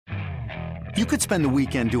You could spend the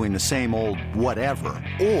weekend doing the same old whatever,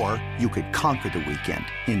 or you could conquer the weekend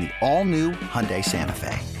in the all-new Hyundai Santa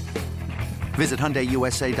Fe. Visit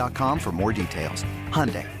HyundaiUSA.com for more details.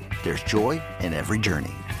 Hyundai, there's joy in every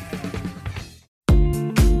journey.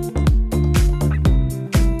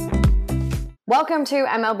 Welcome to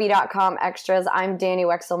MLB.com Extras. I'm Danny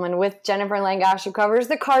Wexelman with Jennifer Langash, who covers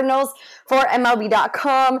the Cardinals for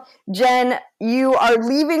MLB.com. Jen, you are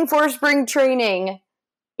leaving for spring training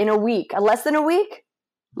in a week. Less than a week?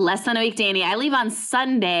 Less than a week, Danny. I leave on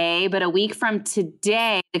Sunday, but a week from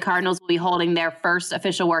today, the Cardinals will be holding their first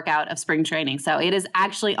official workout of spring training. So it is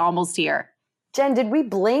actually almost here. Jen, did we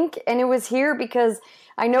blink and it was here? Because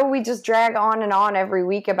I know we just drag on and on every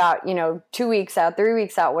week about, 2 weeks out, 3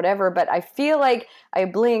 weeks out, whatever. But I feel like I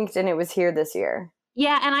blinked and it was here this year.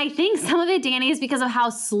 Yeah, and I think some of it, Danny, is because of how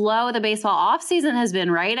slow the baseball offseason has been,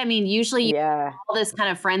 right? I mean, usually you have all this kind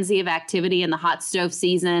of frenzy of activity in the hot stove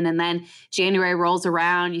season, and then January rolls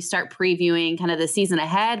around, you start previewing kind of the season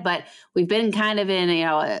ahead, but we've been kind of in,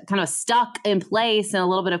 kind of stuck in place and a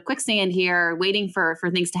little bit of quicksand here, waiting for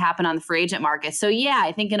things to happen on the free agent market. So yeah,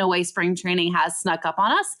 I think in a way, spring training has snuck up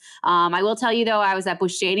on us. I will tell you, though, I was at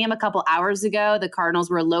Busch Stadium a couple hours ago. The Cardinals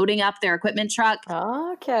were loading up their equipment truck.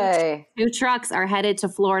 Okay. 2 trucks are headed to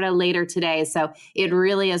Florida later today. So it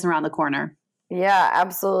really is around the corner. Yeah,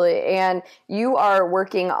 absolutely. And you are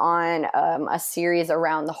working on a series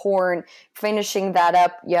around the horn, finishing that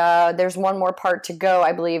up. Yeah, there's one more part to go,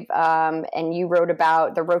 I believe. And you wrote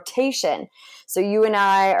about the rotation. So you and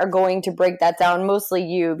I are going to break that down, mostly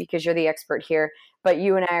you because you're the expert here. But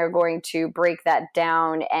you and I are going to break that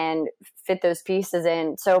down and fit those pieces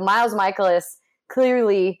in. So Miles Mikolas,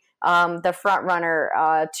 clearly the front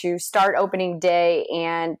runner to start opening day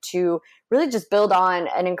and to really just build on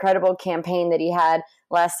an incredible campaign that he had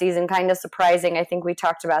last season. Kind of surprising. I think we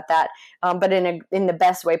talked about that, but in the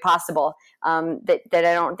best way possible that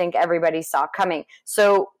I don't think everybody saw coming.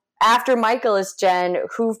 So after Mikolas, Jen,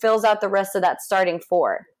 who fills out the rest of that starting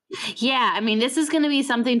 4? Yeah, I mean, this is going to be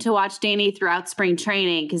something to watch, Danny, throughout spring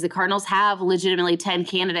training because the Cardinals have legitimately 10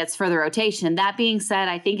 candidates for the rotation. That being said,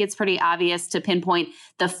 I think it's pretty obvious to pinpoint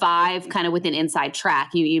the 5 kind of with an inside track.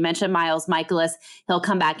 You mentioned Miles Mikolas. He'll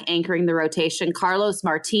come back anchoring the rotation. Carlos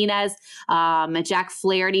Martinez and Jack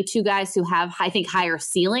Flaherty, 2 guys who have, I think, higher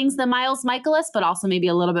ceilings than Miles Mikolas, but also maybe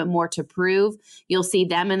a little bit more to prove. You'll see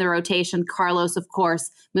them in the rotation. Carlos, of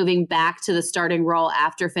course, moving back to the starting role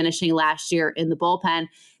after finishing last year in the bullpen.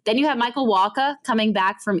 Then you have Michael Wacha coming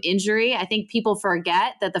back from injury. I think people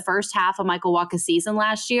forget that the first half of Michael Wacha's season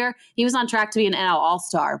last year, he was on track to be an NL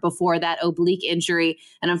All-Star before that oblique injury.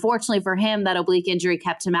 And unfortunately for him, that oblique injury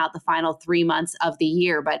kept him out the final 3 months of the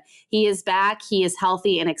year. But he is back. He is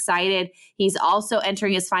healthy and excited. He's also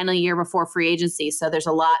entering his final year before free agency. So there's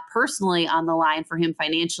a lot personally on the line for him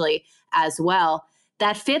financially as well.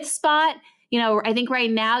 That 5th spot, I think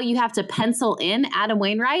right now you have to pencil in Adam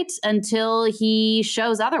Wainwright until he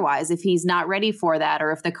shows otherwise, if he's not ready for that,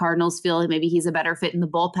 or if the Cardinals feel maybe he's a better fit in the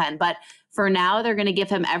bullpen. But for now, they're going to give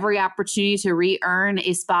him every opportunity to re-earn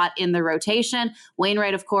a spot in the rotation.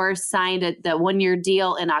 Wainwright, of course, signed the 1-year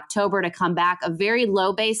deal in October to come back. A very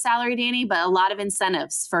low base salary, Danny, but a lot of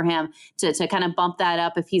incentives for him to kind of bump that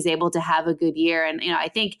up if he's able to have a good year. And, I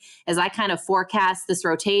think as I kind of forecast this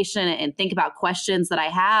rotation and think about questions that I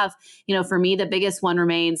have, for me, the biggest one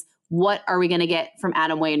remains, what are we going to get from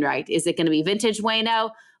Adam Wainwright? Is it going to be vintage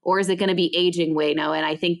Waino? Or is it going to be aging Waino? And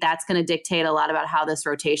I think that's going to dictate a lot about how this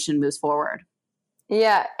rotation moves forward.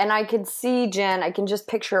 Yeah, and I can see, Jen, I can just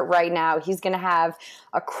picture it right now. He's going to have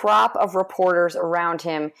a crop of reporters around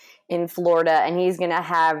him in Florida, and he's going to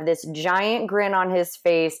have this giant grin on his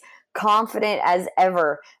face, confident as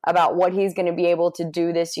ever about what he's going to be able to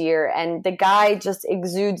do this year. And the guy just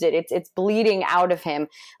exudes it. It's bleeding out of him,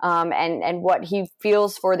 and what he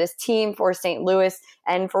feels for this team, for St. Louis,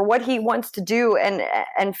 and for what he wants to do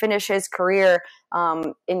and finish his career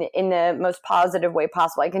in the most positive way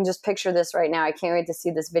possible. I can just picture this right now. I can't wait to see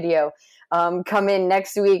this video come in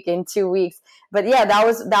next week, in 2 weeks. But yeah, that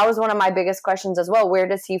was one of my biggest questions as well. Where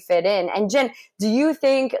does he fit in? And Jen, do you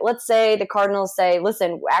think, let's say the Cardinals say,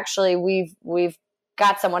 listen, actually we've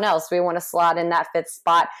got someone else we want to slot in that 5th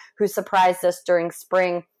spot who surprised us during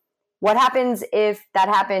spring. What happens if that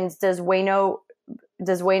happens? Does Waino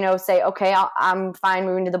say, okay, I'm fine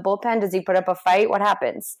moving to the bullpen? Does he put up a fight? What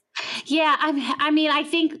happens? Yeah, I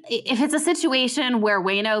think if it's a situation where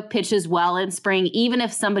Waino pitches well in spring, even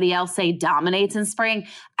if somebody else, say, dominates in spring,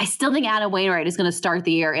 I still think Adam Wainwright is going to start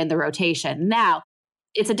the year in the rotation. Now,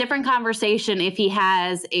 It's a different conversation if he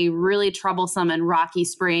has a really troublesome and rocky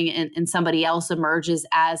spring and somebody else emerges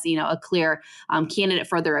as, a clear candidate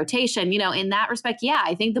for the rotation. In that respect, yeah,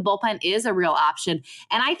 I think the bullpen is a real option.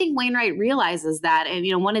 And I think Wainwright realizes that. And,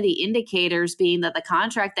 one of the indicators being that the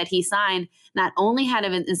contract that he signed not only had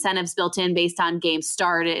incentives built in based on games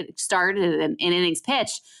started and innings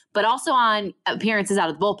pitched, but also on appearances out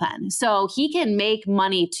of the bullpen. So he can make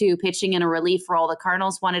money too pitching in a relief role. The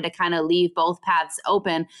Cardinals wanted to kind of leave both paths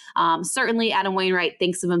open. Certainly Adam Wainwright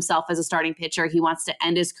thinks of himself as a starting pitcher. He wants to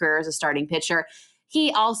end his career as a starting pitcher.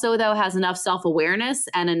 He also, though, has enough self-awareness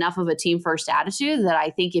and enough of a team-first attitude that I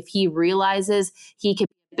think if he realizes he can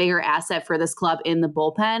be a bigger asset for this club in the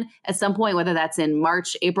bullpen at some point, whether that's in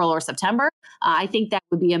March, April, or September, I think that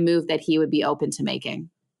would be a move that he would be open to making.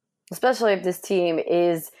 Especially if this team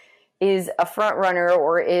is a front runner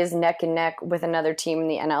or is neck and neck with another team in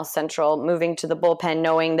the NL Central, moving to the bullpen,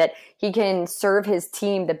 knowing that he can serve his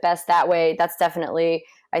team the best that way. That's definitely,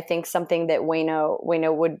 I think, something that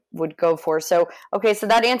Waino would go for. So, okay, so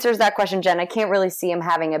that answers that question, Jen. I can't really see him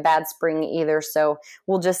having a bad spring either. So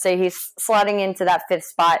we'll just say he's slotting into that 5th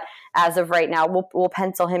spot as of right now. We'll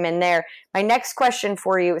pencil him in there. My next question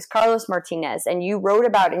for you is Carlos Martinez, and you wrote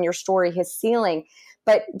about in your story his ceiling.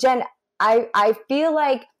 But Jen, I feel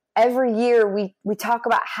like every year we talk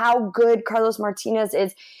about how good Carlos Martinez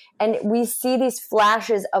is, and we see these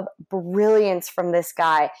flashes of brilliance from this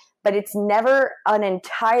guy, but it's never an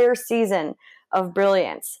entire season of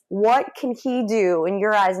brilliance. What can he do in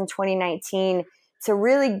your eyes in 2019 to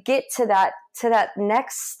really get to that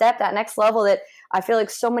next step, that next level that I feel like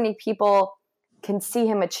so many people can see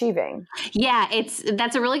him achieving? Yeah,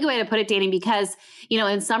 that's a really good way to put it, Danny, because,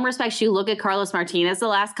 in some respects, you look at Carlos Martinez the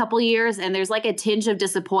last couple of years and there's like a tinge of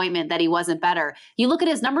disappointment that he wasn't better. You look at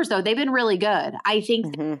his numbers, though, they've been really good. I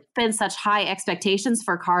think there's been such high expectations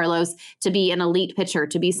for Carlos to be an elite pitcher,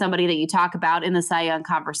 to be somebody that you talk about in the Cy Young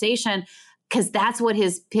conversation, because that's what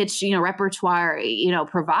his pitch, repertoire,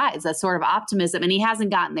 provides, that sort of optimism. And he hasn't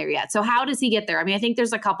gotten there yet. So how does he get there? I mean, I think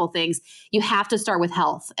there's a couple things. You have to start with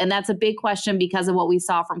health. And that's a big question because of what we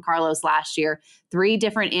saw from Carlos last year. 3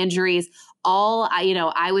 different injuries, all,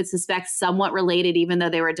 I would suspect somewhat related, even though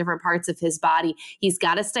they were different parts of his body. He's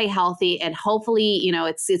got to stay healthy. And hopefully,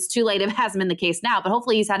 it's too late if it hasn't been the case now, but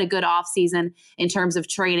hopefully he's had a good off season in terms of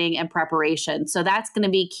training and preparation. So that's going to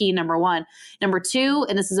be key, number 1. Number 2,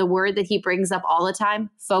 and this is a word that he brings up all the time,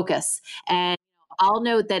 focus. And I'll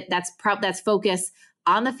note that that's focus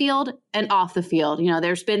on the field and off the field.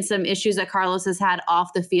 There's been some issues that Carlos has had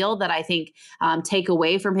off the field that I think take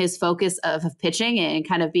away from his focus of pitching and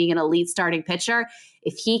kind of being an elite starting pitcher.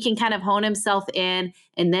 If he can kind of hone himself in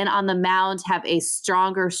and then on the mound have a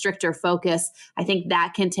stronger, stricter focus, I think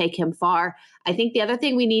that can take him far. I think the other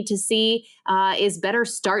thing we need to see is better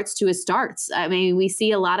starts to his starts. I mean, we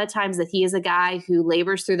see a lot of times that he is a guy who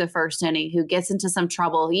labors through the first inning, who gets into some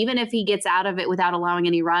trouble. Even if he gets out of it without allowing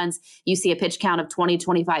any runs, you see a pitch count of 20,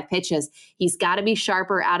 25 pitches. He's got to be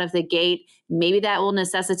sharper out of the gate. Maybe that will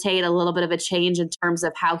necessitate a little bit of a change in terms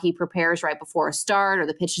of how he prepares right before a start or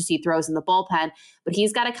the pitches he throws in the bullpen. But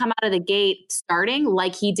he's got to come out of the gate starting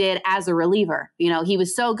like he did as a reliever. He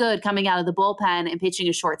was so good coming out of the bullpen and pitching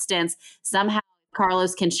his short stints. Somehow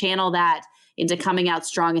Carlos can channel that into coming out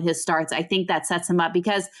strong in his starts. I think that sets him up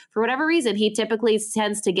because for whatever reason, he typically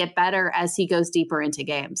tends to get better as he goes deeper into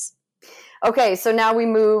games. Okay, so now we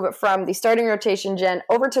move from the starting rotation, Jen,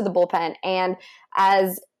 over to the bullpen. And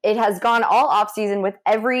as it has gone all offseason with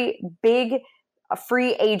every big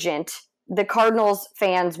free agent, the Cardinals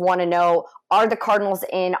fans want to know, are the Cardinals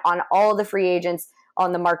in on all the free agents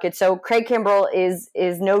on the market? So Craig Kimbrel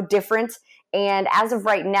is no different. And as of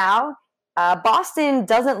right now, Boston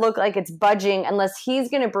doesn't look like it's budging unless he's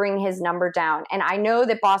going to bring his number down. And I know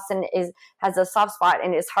that Boston has a soft spot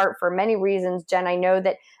in his heart for many reasons. Jen, I know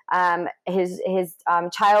that his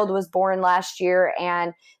child was born last year,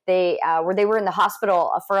 and they were in the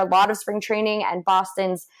hospital for a lot of spring training, and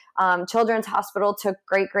Boston's Children's Hospital took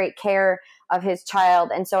great care of his child.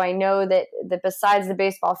 And so I know that besides the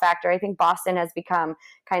baseball factor, I think Boston has become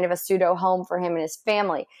kind of a pseudo home for him and his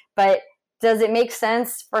family. But does it make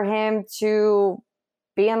sense for him to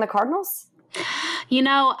be on the Cardinals?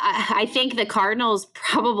 I think the Cardinals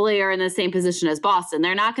probably are in the same position as Boston.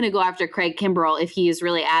 They're not going to go after Craig Kimbrel if he is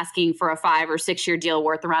really asking for a 5 or 6 year deal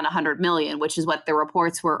worth around $100 million, which is what the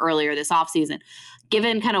reports were earlier this offseason.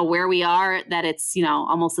 Given kind of where we are, that it's,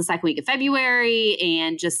 almost the second week of February,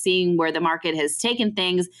 and just seeing where the market has taken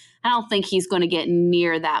things, I don't think he's going to get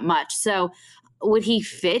near that much. So Would he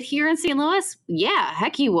fit here in St. Louis? Yeah,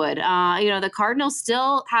 heck he would. The Cardinals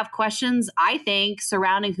still have questions, I think,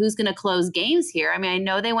 surrounding who's going to close games here. I mean, I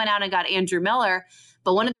know they went out and got Andrew Miller,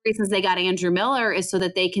 but one of the reasons they got Andrew Miller is so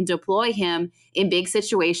that they can deploy him in big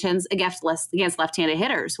situations against left-handed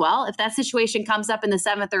hitters. Well, if that situation comes up in the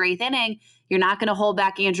 7th or 8th inning, you're not going to hold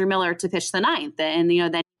back Andrew Miller to pitch the 9th. And,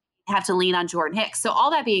 then you have to lean on Jordan Hicks. So all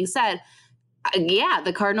that being said,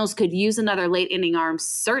 the Cardinals could use another late inning arm,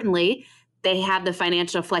 certainly. They have the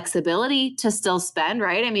financial flexibility to still spend,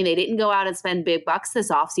 right? I mean, they didn't go out and spend big bucks this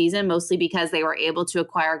offseason, mostly because they were able to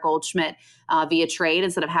acquire Goldschmidt via trade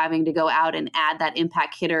instead of having to go out and add that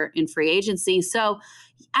impact hitter in free agency. So,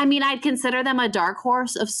 I mean, I'd consider them a dark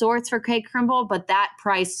horse of sorts for Craig Kimbrel, but that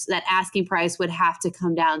asking price would have to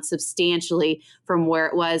come down substantially from where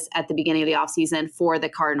it was at the beginning of the offseason for the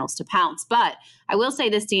Cardinals to pounce. But I will say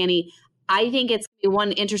this, Danny, I think it's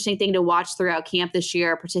one interesting thing to watch throughout camp this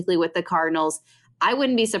year, particularly with the Cardinals. I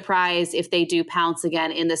wouldn't be surprised if they do pounce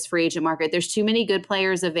again in this free agent market. There's too many good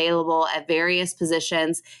players available at various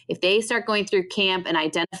positions. If they start going through camp and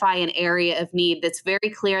identify an area of need that's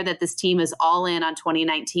very clear that this team is all in on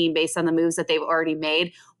 2019 based on the moves that they've already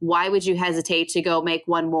made, why would you hesitate to go make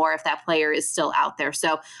one more if that player is still out there?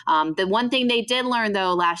 So the one thing they did learn,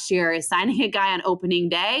 though, last year is signing a guy on opening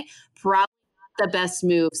day probably the best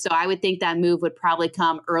move. So I would think that move would probably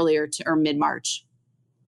come earlier or mid-March.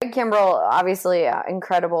 Kimbrel, obviously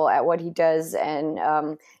incredible at what he does, and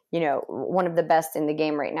one of the best in the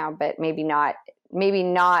game right now, but maybe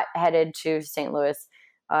not headed to St. Louis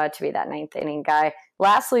to be that 9th inning guy.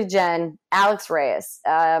 Lastly, Jen, Alex Reyes.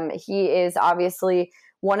 He is obviously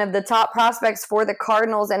one of the top prospects for the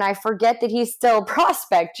Cardinals, and I forget that he's still a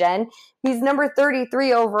prospect, Jen. He's number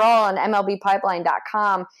 33 overall on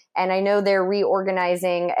MLBpipeline.com, and I know they're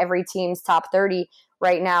reorganizing every team's top 30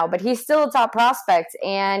 right now, but he's still a top prospect,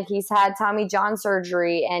 and he's had Tommy John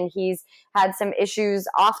surgery, and he's had some issues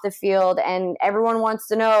off the field, and everyone wants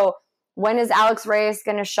to know, when is Alex Reyes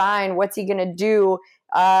going to shine? What's he going to do?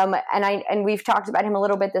 And we've talked about him a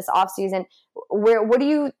little bit this offseason. What do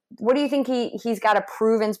you think he's got to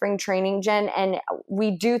prove in spring training, Jen? And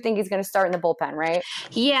we do think he's going to start in the bullpen, right?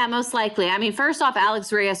 Yeah, most likely. I mean, first off,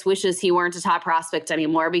 Alex Reyes wishes he weren't a top prospect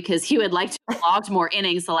anymore because he would like to have logged more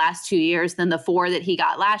innings the last 2 years than the 4 that he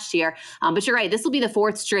got last year. But you're right. This will be the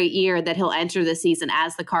 4th straight year that he'll enter the season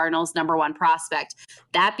as the Cardinals' #1 prospect.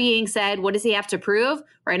 That being said, what does he have to prove?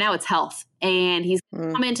 Right now, it's health. And he's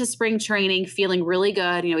come into spring training feeling really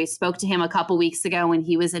good. We spoke to him a couple weeks ago when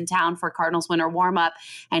he was in town for Cardinals winter warm-up,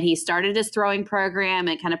 and he started his throwing program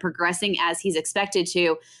and kind of progressing as he's expected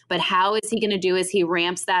to. But how is he going to do as he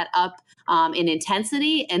ramps that up in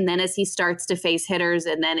intensity, and then as he starts to face hitters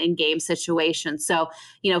and then in game situations? So,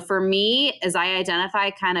 for me, as I identify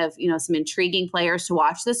kind of, some intriguing players to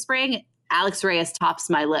watch this spring, Alex Reyes tops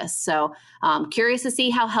my list. So curious to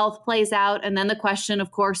see how health plays out. And then the question,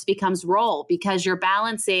 of course, becomes role, because you're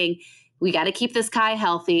balancing, we got to keep this guy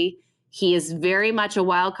healthy. He is very much a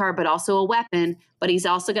wild card, but also a weapon, but he's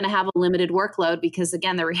also going to have a limited workload because,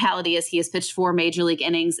 again, the reality is he has pitched 4 major league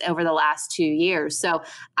innings over the last 2 years. So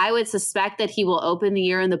I would suspect that he will open the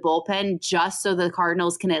year in the bullpen just so the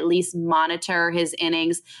Cardinals can at least monitor his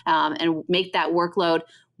innings and make that workload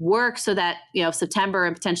work so that, September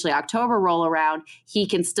and potentially October roll around, he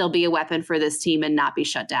can still be a weapon for this team and not be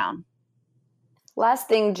shut down. Last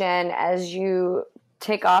thing, Jen, as you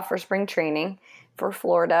take off for spring training for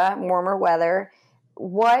Florida, warmer weather,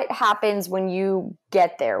 what happens when you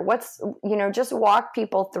get there? Just walk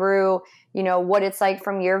people through, what it's like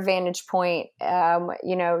from your vantage point.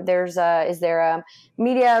 Is there a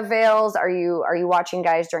media avails? Are you watching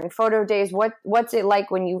guys during photo days? What's it like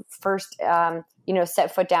when you first,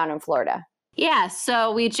 set foot down in Florida? Yeah.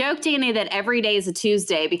 So we joked, Danny, that every day is a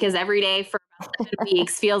Tuesday because every day for about 7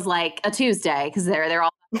 weeks feels like a Tuesday because they're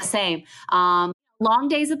all the same. Long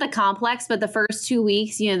days at the complex, but the first 2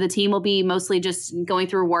 weeks, the team will be mostly just going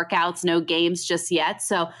through workouts, no games just yet.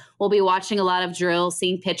 So we'll be watching a lot of drills,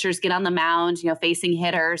 seeing pitchers get on the mound, facing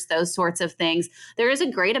hitters, those sorts of things. There is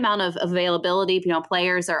a great amount of availability.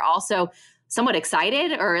 Players are also somewhat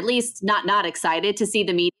excited, or at least not excited to see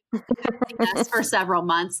the media for several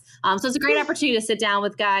months. So it's a great opportunity to sit down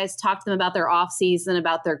with guys, talk to them about their off season,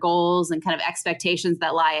 about their goals and kind of expectations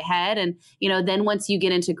that lie ahead. And, then once you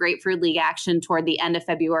get into Grapefruit League action toward the end of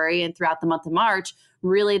February and throughout the month of March,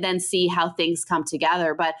 really then see how things come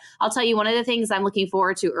together. But I'll tell you, one of the things I'm looking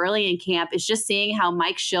forward to early in camp is just seeing how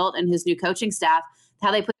Mike Shildt and his new coaching staff,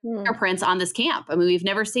 how they put fingerprints on this camp. I mean, we've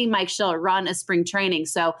never seen Mike Schiller run a spring training.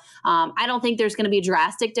 So I don't think there's going to be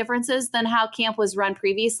drastic differences than how camp was run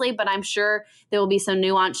previously, but I'm sure there will be some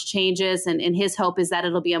nuanced changes. And his hope is that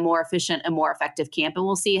it'll be a more efficient and more effective camp. And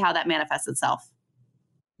we'll see how that manifests itself.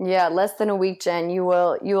 Yeah, less than a week, Jen. You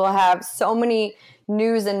will have so many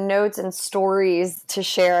news and notes and stories to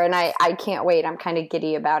share, and I can't wait. I'm kind of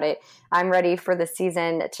giddy about it. I'm ready for the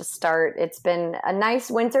season to start. It's been a nice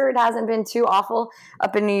winter. It hasn't been too awful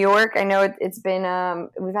up in New York. I know it's been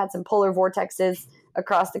we've had some polar vortexes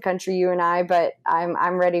across the country, you and I, but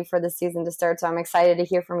I'm ready for the season to start. So I'm excited to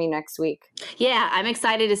hear from you next week. Yeah, I'm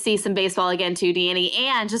excited to see some baseball again too, Danny.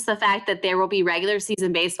 And just the fact that there will be regular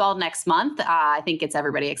season baseball next month, I think gets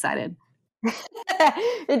everybody excited.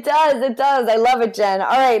 It does. I love it, Jen.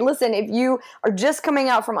 All right, listen, if you are just coming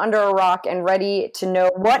out from under a rock and ready to know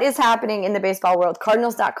what is happening in the baseball world,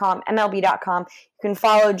 Cardinals.com, MLB.com. You can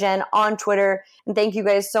follow Jen on Twitter. And thank you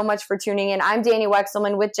guys so much for tuning in. I'm Danny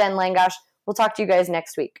Wexelman with Jen Langosh. We'll talk to you guys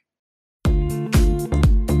next week.